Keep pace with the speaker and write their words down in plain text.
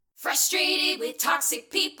Frustrated with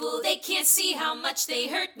toxic people, they can't see how much they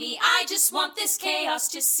hurt me. I just want this chaos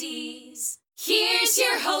to cease. Here's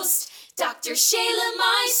your host, Dr. Shayla,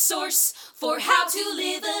 my source for how to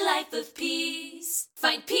live a life of peace.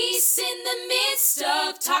 Find peace in the midst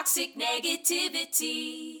of toxic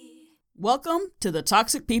negativity. Welcome to the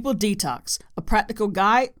Toxic People Detox, a practical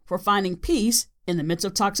guide for finding peace in the midst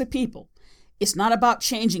of toxic people. It's not about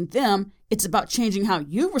changing them, it's about changing how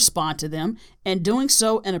you respond to them and doing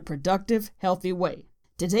so in a productive, healthy way.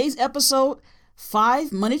 Today's episode,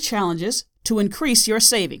 5 money challenges to increase your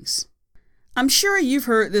savings. I'm sure you've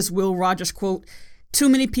heard this Will Rogers quote, "Too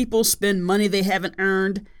many people spend money they haven't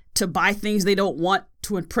earned to buy things they don't want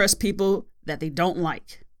to impress people that they don't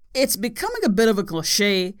like." It's becoming a bit of a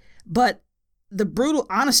cliche, but the brutal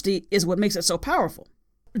honesty is what makes it so powerful.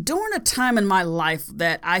 During a time in my life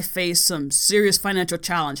that I faced some serious financial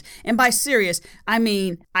challenge, and by serious, I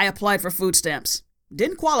mean I applied for food stamps.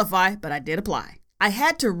 Didn't qualify, but I did apply. I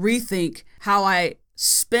had to rethink how I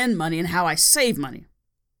spend money and how I save money.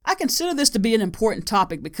 I consider this to be an important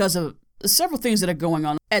topic because of several things that are going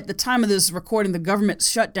on. At the time of this recording, the government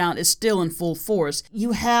shutdown is still in full force.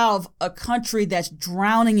 You have a country that's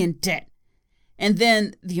drowning in debt. And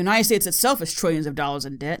then the United States itself is trillions of dollars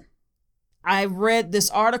in debt. I read this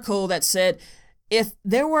article that said if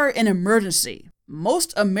there were an emergency,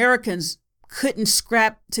 most Americans couldn't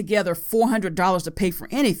scrap together $400 to pay for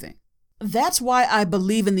anything. That's why I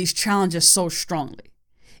believe in these challenges so strongly.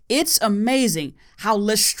 It's amazing how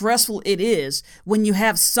less stressful it is when you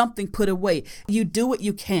have something put away. You do what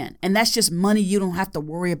you can, and that's just money you don't have to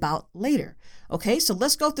worry about later. Okay, so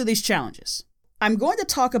let's go through these challenges. I'm going to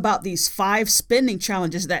talk about these 5 spending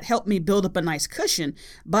challenges that help me build up a nice cushion,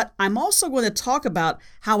 but I'm also going to talk about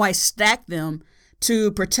how I stack them to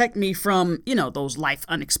protect me from, those life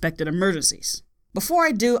unexpected emergencies. Before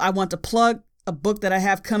I do, I want to plug a book that I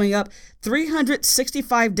have coming up,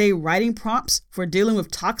 365-Day Writing Prompts for Dealing with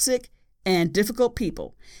Toxic and Difficult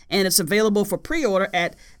People, and it's available for pre-order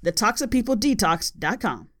at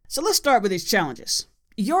thetoxicpeopledetox.com. So let's start with these challenges.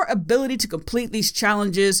 Your ability to complete these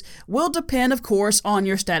challenges will depend, of course, on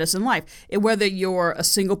your status in life. Whether you're a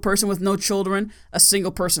single person with no children, a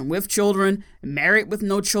single person with children, married with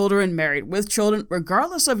no children, married with children,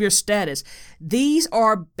 regardless of your status, these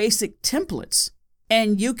are basic templates,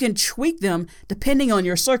 and you can tweak them depending on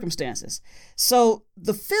your circumstances. So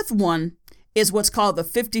the 5th one is what's called the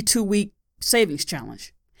 52-week savings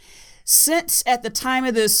challenge. Since at the time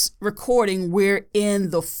of this recording, we're in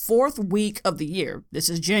the 4th week of the year. This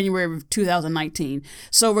is January of 2019.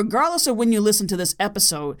 So regardless of when you listen to this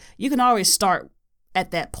episode, you can always start at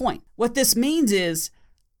that point. What this means is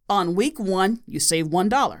on week 1, you save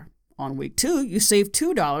 $1. On week 2, you save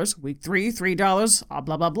 $2. Week 3, $3,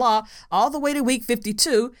 blah, blah, blah, all the way to week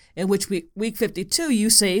 52, in which week 52, you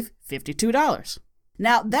save $52.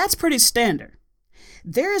 Now, that's pretty standard.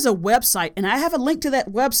 There is a website, and I have a link to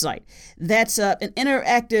that website, that's an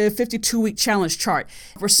interactive 52-week challenge chart.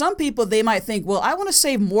 For some people, they might think, well, I want to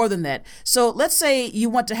save more than that. So let's say you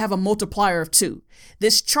want to have a multiplier of 2.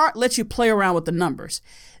 This chart lets you play around with the numbers.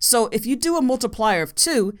 So if you do a multiplier of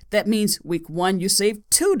 2, that means week 1, you save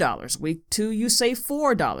 $2. Week 2, you save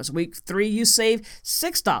 $4. Week 3, you save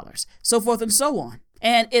 $6, so forth and so on.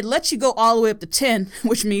 And it lets you go all the way up to 10,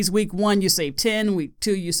 which means week 1, you save 10, week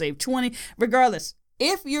 2, you save 20, regardless.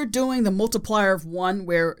 If you're doing the multiplier of 1,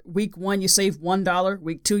 where week 1 you save $1,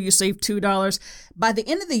 week 2 you save $2, by the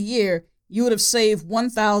end of the year, you would have saved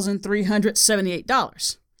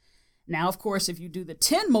 $1,378. Now, of course, if you do the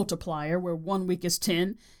 10 multiplier, where 1 week is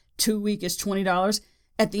 10, 2 week is $20,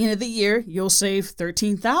 at the end of the year, you'll save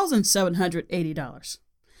 $13,780.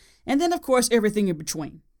 And then, of course, everything in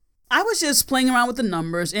between. I was just playing around with the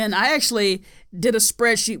numbers, and I actually did a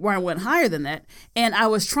spreadsheet where I went higher than that, and I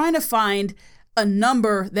was trying to find a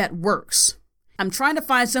number that works. I'm trying to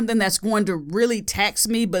find something that's going to really tax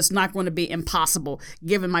me, but it's not going to be impossible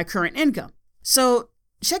given my current income. So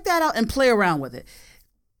check that out and play around with it.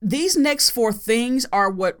 These next 4 things are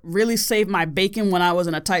what really saved my bacon when I was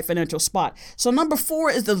in a tight financial spot. So number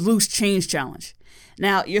 4 is the loose change challenge.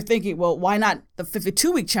 Now you're thinking, well, why not the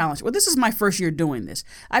 52-week challenge? Well, this is my first year doing this.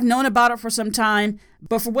 I've known about it for some time,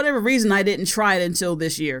 but for whatever reason, I didn't try it until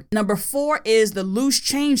this year. Number 4 is the loose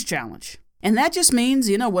change challenge. And that just means,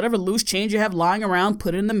 whatever loose change you have lying around,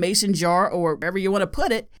 put it in the mason jar or wherever you want to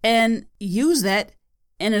put it and use that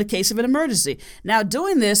in a case of an emergency. Now,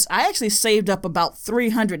 doing this, I actually saved up about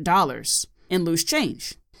 $300 in loose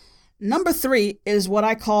change. Number 3 is what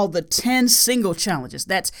I call the 10 single challenges.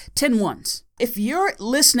 That's 10 ones. If you're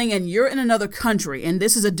listening and you're in another country and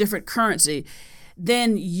this is a different currency,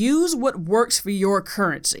 then use what works for your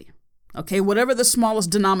currency. Okay, whatever the smallest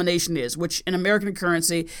denomination is, which in American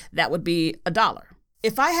currency, that would be $1.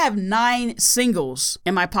 If I have 9 singles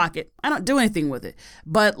in my pocket, I don't do anything with it.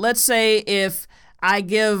 But let's say if I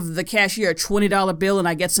give the cashier a $20 bill and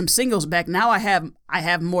I get some singles back, now I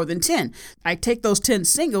have more than 10. I take those 10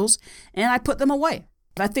 singles and I put them away.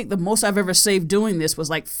 I think the most I've ever saved doing this was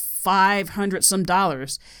like $500 some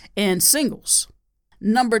in singles.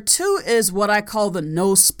 Number 2 is what I call the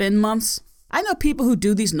no spend months. I know people who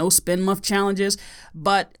do these no spend month challenges,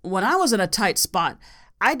 but when I was in a tight spot,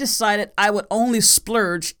 I decided I would only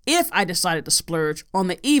splurge if I decided to splurge on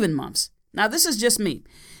the even months. Now, this is just me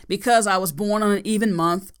because I was born on an even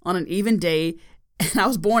month, on an even day, and I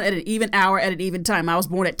was born at an even hour at an even time. I was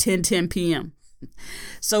born at 10:10 p.m.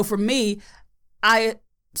 So for me, I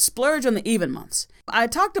splurge on the even months. I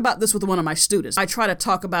talked about this with one of my students. I try to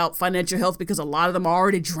talk about financial health because a lot of them are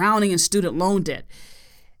already drowning in student loan debt.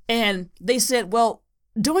 And they said, well,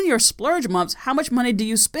 during your splurge months, how much money do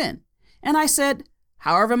you spend? And I said,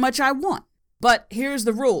 however much I want. But here's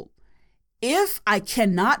the rule. If I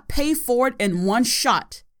cannot pay for it in one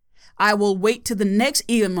shot, I will wait to the next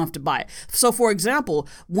even month to buy it. So for example,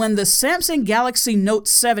 when the Samsung Galaxy Note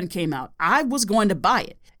 7 came out, I was going to buy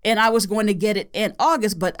it. And I was going to get it in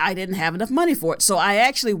August, but I didn't have enough money for it. So I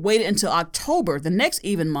actually waited until October, the next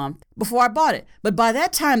even month, before I bought it. But by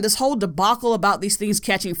that time, this whole debacle about these things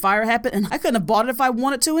catching fire happened, and I couldn't have bought it if I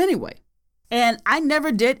wanted to anyway. And I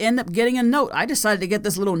never did end up getting a Note. I decided to get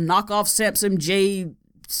this little knockoff Samsung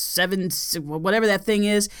J7, whatever that thing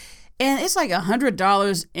is. And it's like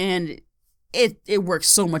 $100, and it works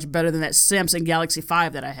so much better than that Samsung Galaxy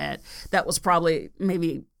 5 that I had. That was probably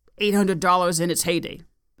maybe $800 in its heyday.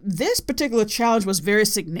 This particular challenge was very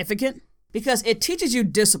significant because it teaches you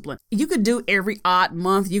discipline. You can do every odd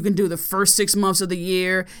month. You can do the first 6 months of the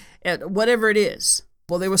year, whatever it is.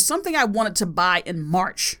 Well, there was something I wanted to buy in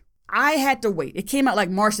March. I had to wait. It came out like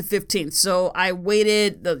March the 15th. So I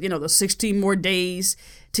waited the 16 more days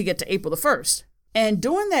to get to April the 1st. And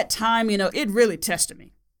during that time, it really tested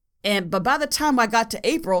me. But by the time I got to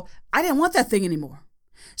April, I didn't want that thing anymore.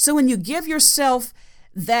 So when you give yourself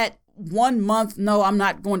that 1 month, no, I'm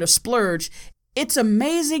not going to splurge, it's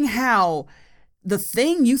amazing how the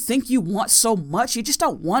thing you think you want so much, you just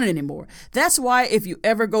don't want it anymore. That's why if you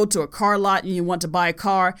ever go to a car lot and you want to buy a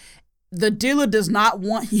car, the dealer does not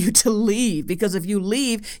want you to leave, because if you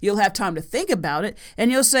leave, you'll have time to think about it and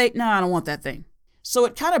you'll say, no, I don't want that thing. So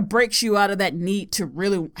it kind of breaks you out of that need to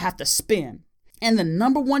really have to spend. And the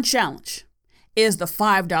number 1 challenge is the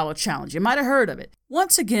 $5 challenge. You might have heard of it.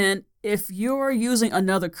 Once again, if you're using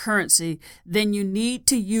another currency, then you need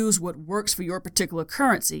to use what works for your particular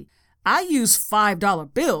currency. I use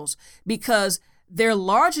 $5 bills because they're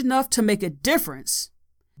large enough to make a difference,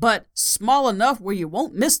 but small enough where you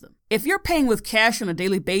won't miss them. If you're paying with cash on a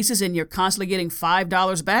daily basis and you're constantly getting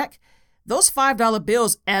 $5 back, those $5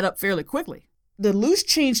 bills add up fairly quickly. The loose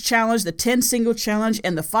change challenge, the 10 single challenge,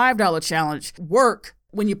 and the $5 challenge work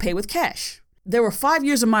when you pay with cash. There were 5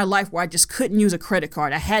 years of my life where I just couldn't use a credit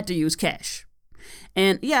card. I had to use cash.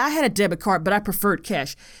 And yeah, I had a debit card, but I preferred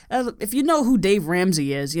cash. If you know who Dave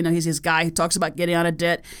Ramsey is, he's this guy who talks about getting out of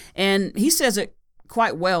debt. And he says it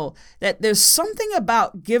quite well, that there's something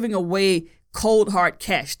about giving away cold hard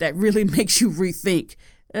cash that really makes you rethink,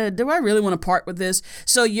 do I really want to part with this?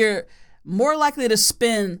 So you're more likely to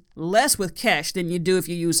spend less with cash than you do if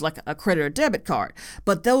you use like a credit or debit card.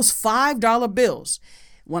 But those $5 bills,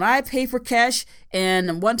 when I pay for cash,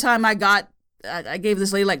 and one time I gave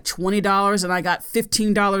this lady like $20 and I got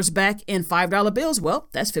 $15 back in $5 bills. Well,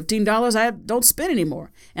 that's $15 I don't spend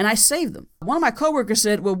anymore. And I saved them. One of my coworkers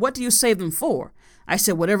said, well, what do you save them for? I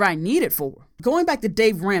said, whatever I need it for. Going back to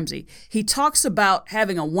Dave Ramsey, he talks about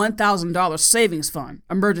having a $1,000 savings fund,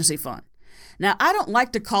 emergency fund. Now, I don't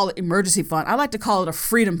like to call it emergency fund. I like to call it a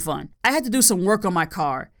freedom fund. I had to do some work on my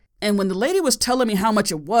car. And when the lady was telling me how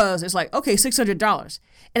much it was, it's like, okay, $600.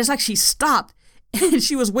 And it's like she stopped and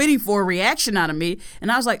she was waiting for a reaction out of me.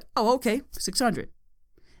 And I was like, oh, okay, $600.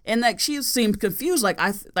 And like she seemed confused, like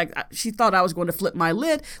she thought I was going to flip my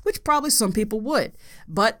lid, which probably some people would.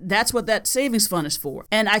 But that's what that savings fund is for.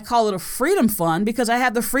 And I call it a freedom fund because I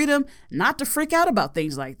have the freedom not to freak out about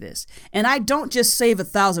things like this. And I don't just save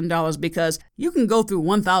 $1,000 because you can go through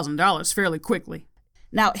 $1,000 fairly quickly.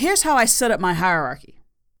 Now, here's how I set up my hierarchy.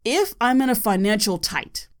 If I'm in a financial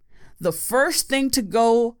tight, the first thing to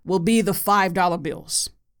go will be the $5 bills.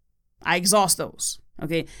 I exhaust those,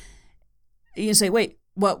 okay? You say, wait,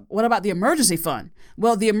 what about the emergency fund?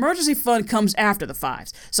 Well, the emergency fund comes after the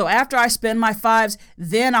fives. So after I spend my fives,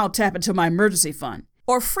 then I'll tap into my emergency fund,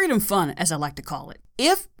 or freedom fund, as I like to call it.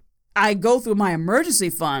 If I go through my emergency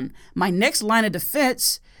fund, my next line of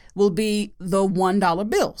defense will be the $1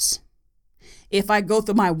 bills. If I go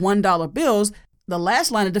through my $1 bills, the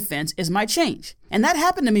last line of defense is my change. And that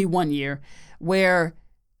happened to me one year where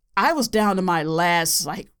I was down to my last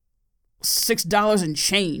 $6 and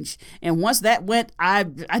change. And once that went, I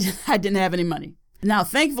didn't have any money. Now,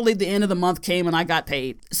 thankfully, the end of the month came and I got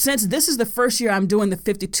paid. Since this is the first year I'm doing the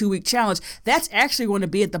 52-week challenge, that's actually going to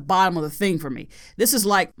be at the bottom of the thing for me. This is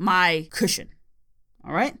like my cushion.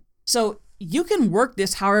 All right? So you can work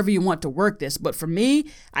this however you want to work this. But for me,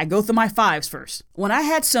 I go through my 5s first. When I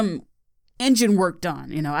had some engine work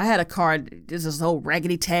done, I had a car, this is old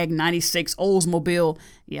raggedy tag 96 Oldsmobile.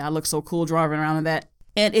 Yeah, I look so cool driving around in that.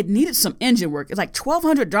 And it needed some engine work. It's like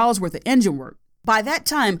 $1,200 worth of engine work. By that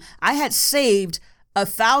time, I had saved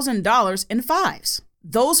 $1,000 in 5s.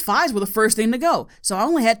 Those 5s were the first thing to go. So I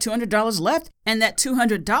only had $200 left, and that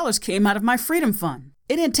 $200 came out of my freedom fund.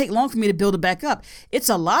 It didn't take long for me to build it back up. It's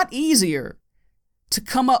a lot easier to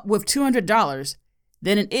come up with $200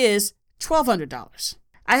 than it is $1,200.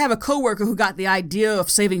 I have a coworker who got the idea of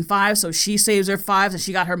saving 5s, so she saves her 5s, and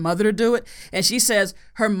she got her mother to do it. And she says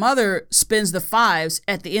her mother spends the 5s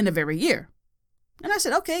at the end of every year. And I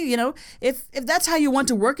said, okay, if that's how you want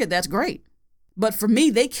to work it, that's great. But for me,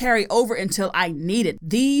 they carry over until I need it.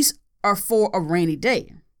 These are for a rainy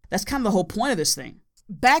day. That's kind of the whole point of this thing.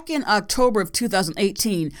 Back in October of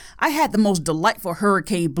 2018, I had the most delightful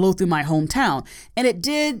hurricane blow through my hometown, and it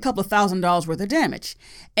did a couple of $1,000s worth of damage.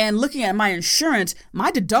 And looking at my insurance,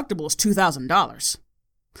 my deductible is $2,000.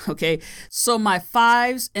 Okay, so my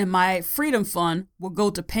 5s and my freedom fund will go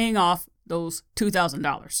to paying off those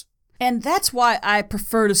 $2,000. And that's why I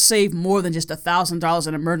prefer to save more than just $1,000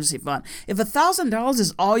 in emergency fund. If $1,000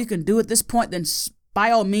 is all you can do at this point, then by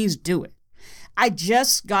all means do it. I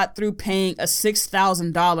just got through paying a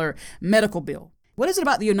 $6,000 medical bill. What is it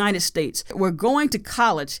about the United States where going to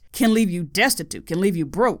college can leave you destitute, can leave you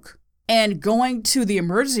broke? And going to the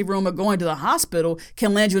emergency room or going to the hospital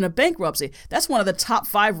can land you in a bankruptcy. That's one of the top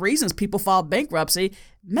 5 reasons people file bankruptcy,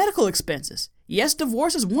 medical expenses. Yes,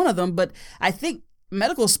 divorce is one of them, but I think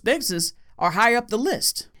medical expenses are higher up the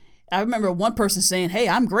list. I remember one person saying, hey,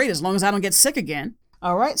 I'm great as long as I don't get sick again.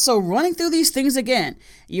 All right, so running through these things again,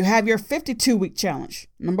 you have your 52-week challenge.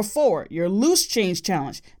 Number 4, your loose change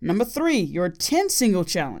challenge. Number 3, your 10 single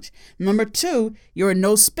challenge. Number 2, your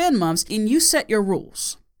no spend months, and you set your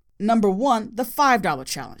rules. Number 1, the $5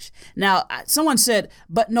 challenge. Now, someone said,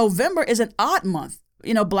 but November is an odd month.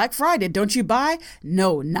 Black Friday, don't you buy?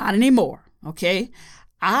 No, not anymore, okay?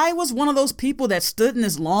 I was one of those people that stood in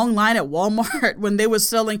this long line at Walmart when they were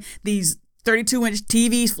selling these 32-inch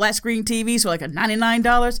TVs, flat screen TVs for like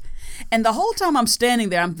 $99. And the whole time I'm standing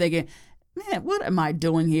there, I'm thinking, man, what am I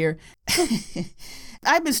doing here?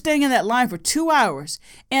 I've been staying in that line for 2 hours.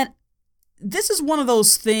 And this is one of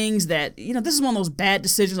those things that, this is one of those bad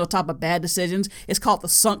decisions on top of bad decisions. It's called the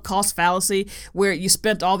sunk cost fallacy, where you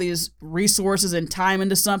spent all these resources and time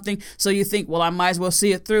into something. So you think, well, I might as well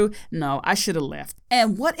see it through. No, I should have left.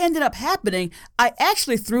 And what ended up happening, I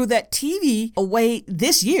actually threw that TV away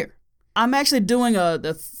this year. I'm actually doing a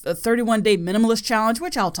 31-day minimalist challenge,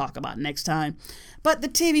 which I'll talk about next time. But the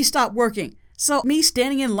TV stopped working. So me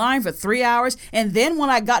standing in line for 3 hours, and then when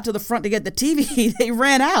I got to the front to get the TV, they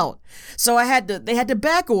ran out. So they had to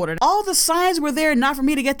back order. All the signs were there not for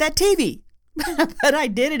me to get that TV. But I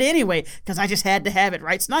did it anyway, because I just had to have it,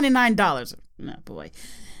 right? It's $99. Oh, boy.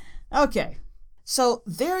 Okay. So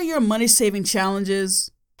there are your money-saving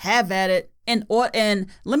challenges. Have at it. And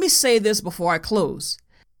let me say this before I close.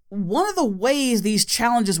 One of the ways these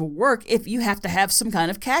challenges will work if you have to have some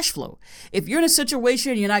kind of cash flow. If you're in a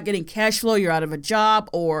situation you're not getting cash flow, you're out of a job,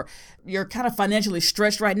 or you're kind of financially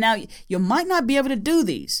stretched right now, you might not be able to do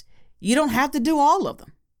these. You don't have to do all of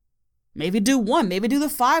them. Maybe do one. Maybe do the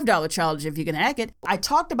 $5 challenge if you can hack it. I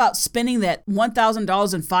talked about spending that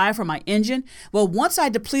 $1,000 in 5 for my engine. Well, once I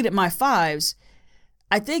depleted my 5s,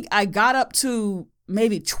 I think I got up to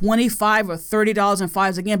maybe $25 or $30 in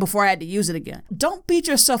 5s again before I had to use it again. Don't beat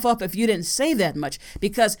yourself up if you didn't save that much,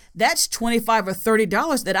 because that's $25 or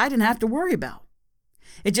 $30 that I didn't have to worry about.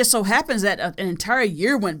 It just so happens that an entire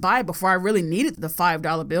year went by before I really needed the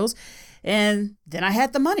 $5 bills, and then I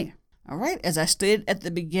had the money. All right, as I stated at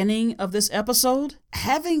the beginning of this episode,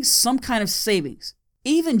 having some kind of savings,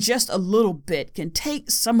 even just a little bit, can take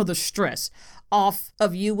some of the stress off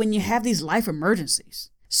of you when you have these life emergencies.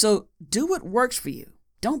 So do what works for you.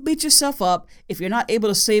 Don't beat yourself up if you're not able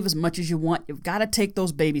to save as much as you want. You've got to take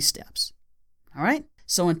those baby steps. All right?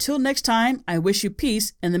 So until next time, I wish you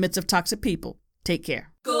peace in the midst of toxic people. Take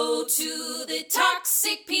care. Go to the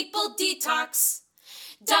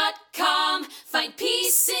toxicpeopledetox.com. Find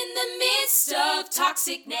peace in the midst of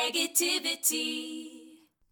toxic negativity.